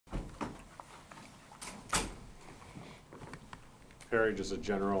Perry, just a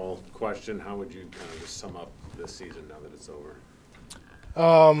general question. How would you kind of just sum up this season now that it's over?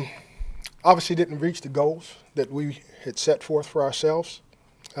 Obviously didn't reach the goals that we had set forth for ourselves.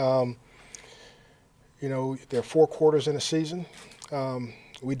 There are 4 quarters in a season.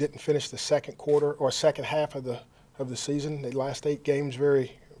 We didn't finish the second quarter or second half of the season, the last 8 games,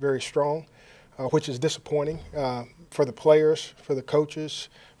 very, very strong, which is disappointing for the players, for the coaches,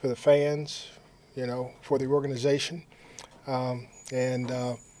 for the fans, for the organization.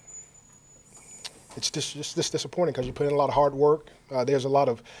 It's just disappointing because you put in a lot of hard work. There's a lot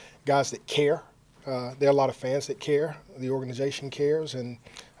of guys that care. There are a lot of fans that care. The organization cares, and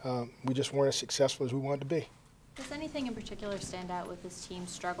we just weren't as successful as we wanted to be. Does anything in particular stand out with this team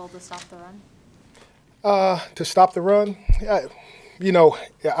struggle to stop the run? To stop the run,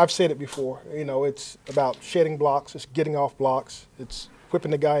 I've said it before. It's about shedding blocks, it's getting off blocks, it's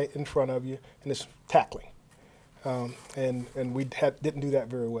whipping the guy in front of you, and it's tackling. And we didn't do that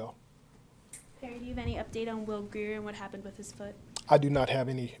very well. Perry, do you have any update on Will Greer and what happened with his foot? I do not have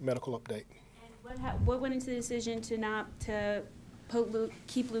any medical update. And what went into the decision to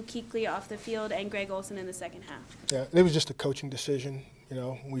keep Luke Kuechly off the field and Greg Olsen in the second half? Yeah, it was just a coaching decision.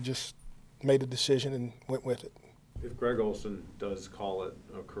 We just made a decision and went with it. If Greg Olsen does call it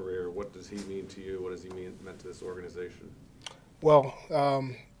a career, what does he mean to you? What does he meant to this organization? Well,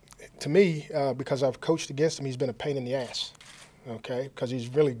 to me, because I've coached against him, he's been a pain in the ass, okay, because he's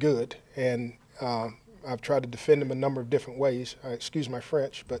really good. And I've tried to defend him a number of different ways. Excuse my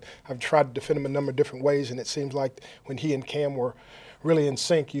French, but I've tried to defend him a number of different ways, and it seems like when he and Cam were really in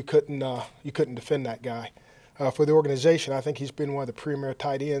sync, you couldn't defend that guy. For the organization, I think he's been one of the premier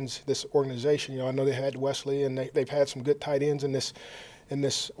tight ends this organization. I know they had Wesley, and they've had some good tight ends in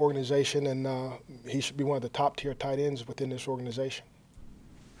this organization, and he should be one of the top-tier tight ends within this organization.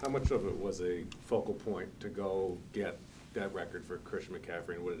 How much of it was a focal point to go get that record for Christian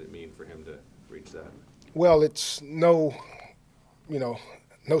McCaffrey, and what did it mean for him to reach that? Well, it's no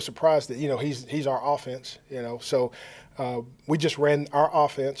surprise that he's our offense. So we just ran our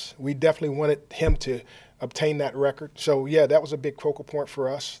offense. We definitely wanted him to obtain that record. So yeah, that was a big focal point for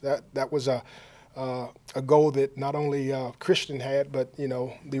us. That was a goal that not only Christian had, but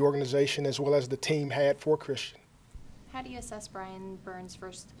the organization as well as the team had for Christian. How do you assess Brian Burns'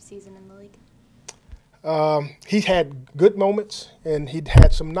 first season in the league? He's had good moments, and he'd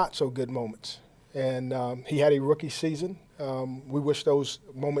had some not so good moments. And he had a rookie season. We wish those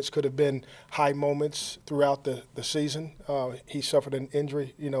moments could have been high moments throughout the season. He suffered an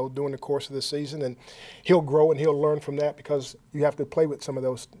injury, during the course of the season, and he'll grow and he'll learn from that because you have to play with some of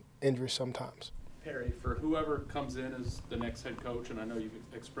those injuries sometimes. Perry, for whoever comes in as the next head coach, and I know you've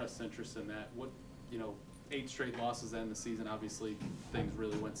expressed interest in that, 8 straight losses to end the season, obviously things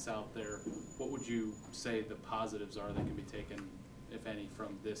really went south there. What would you say the positives are that can be taken, if any,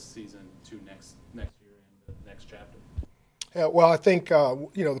 from this season to next year and the next chapter? Yeah, well, I think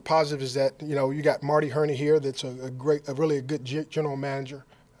the positive is that you got Marty Herney here. That's a really good general manager.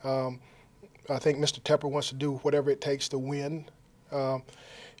 I think Mr. Tepper wants to do whatever it takes to win.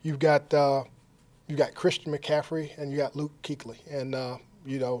 You've got Christian McCaffrey and you got Luke Kuechly, and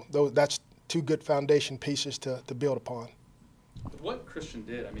that's 2 good foundation pieces to build upon. What Christian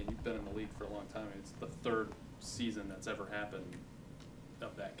did, you've been in the league for a long time. It's the 3rd season that's ever happened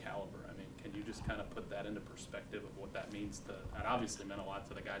of that caliber. Can you just kind of put that into perspective of what that means to, and obviously meant a lot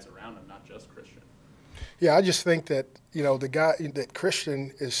to the guys around him, not just Christian? Yeah, I just think that, that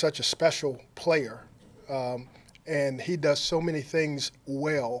Christian is such a special player, and he does so many things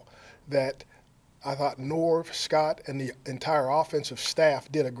well that I thought Norv, Scott, and the entire offensive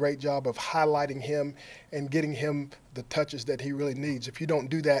staff did a great job of highlighting him and getting him the touches that he really needs. If you don't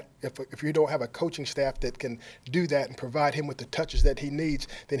do that, if you don't have a coaching staff that can do that and provide him with the touches that he needs,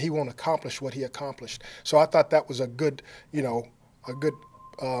 then he won't accomplish what he accomplished. So I thought that was a good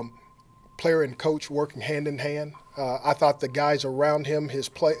player and coach working hand in hand. I thought the guys around him, his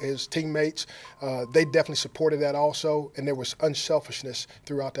teammates, they definitely supported that also, and there was unselfishness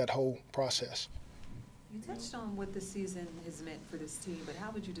throughout that whole process. You touched on what this season has meant for this team, but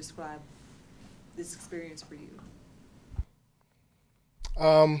how would you describe this experience for you?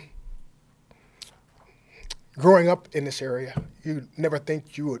 Growing up in this area, you never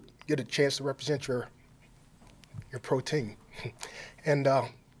think you would get a chance to represent your pro team, and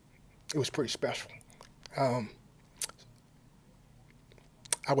it was pretty special. I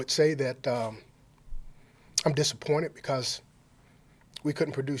would say that I'm disappointed because we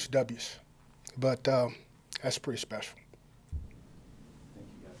couldn't produce W's, but that's pretty special.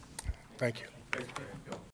 Thank you, guys. Thank you.